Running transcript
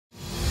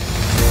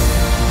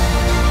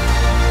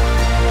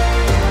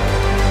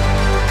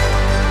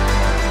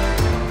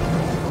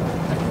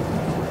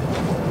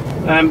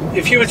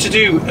If you were to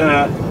do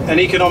an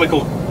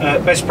economical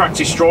best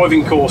practice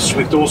driving course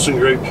with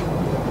Dawsongroup,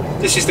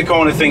 this is the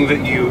kind of thing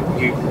that you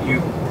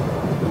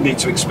need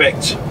to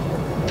expect.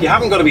 You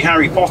haven't got to be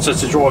Harry Potter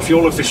to drive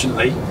fuel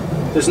efficiently.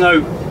 There's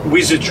no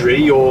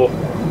wizardry or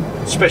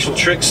special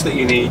tricks that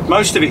you need.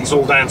 Most of it is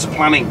all down to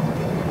planning.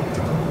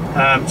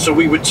 So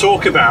we would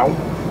talk about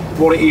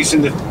what it is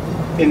in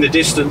the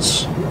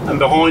distance and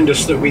behind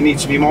us that we need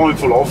to be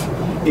mindful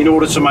of in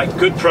order to make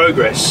good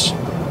progress,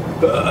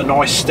 but at a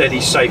nice, steady,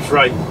 safe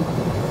rate.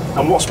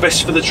 And what's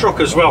best for the truck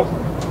as well.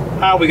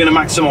 How are we going to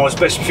maximise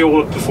best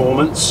fuel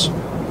performance,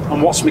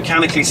 and what's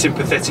mechanically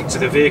sympathetic to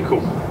the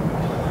vehicle.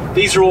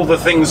 These are all the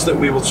things that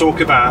we will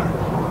talk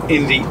about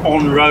in the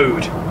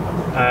on-road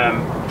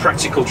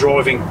practical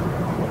driving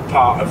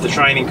part of the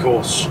training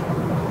course.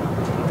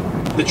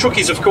 The truck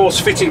is of course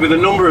fitted with a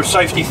number of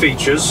safety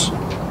features,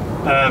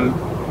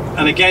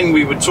 and again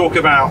we would talk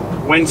about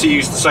when to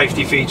use the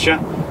safety feature,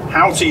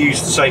 how to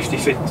use the safety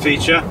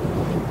feature,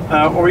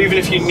 or even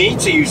if you need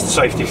to use the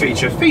safety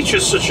feature.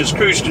 Features such as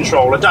cruise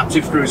control,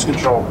 adaptive cruise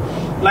control,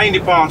 lane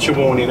departure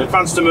warning,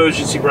 advanced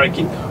emergency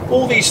braking,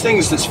 all these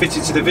things that's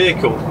fitted to the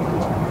vehicle.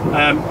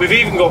 We've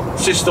even got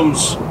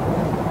systems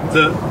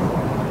that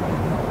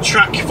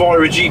track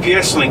via a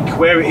GPS link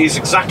where it is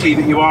exactly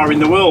that you are in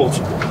the world,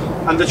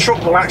 and the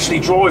truck will actually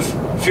drive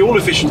fuel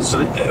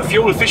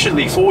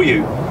efficiently for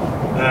you,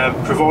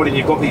 providing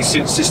you've got these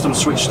systems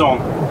switched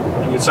on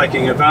and you're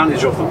taking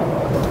advantage of them.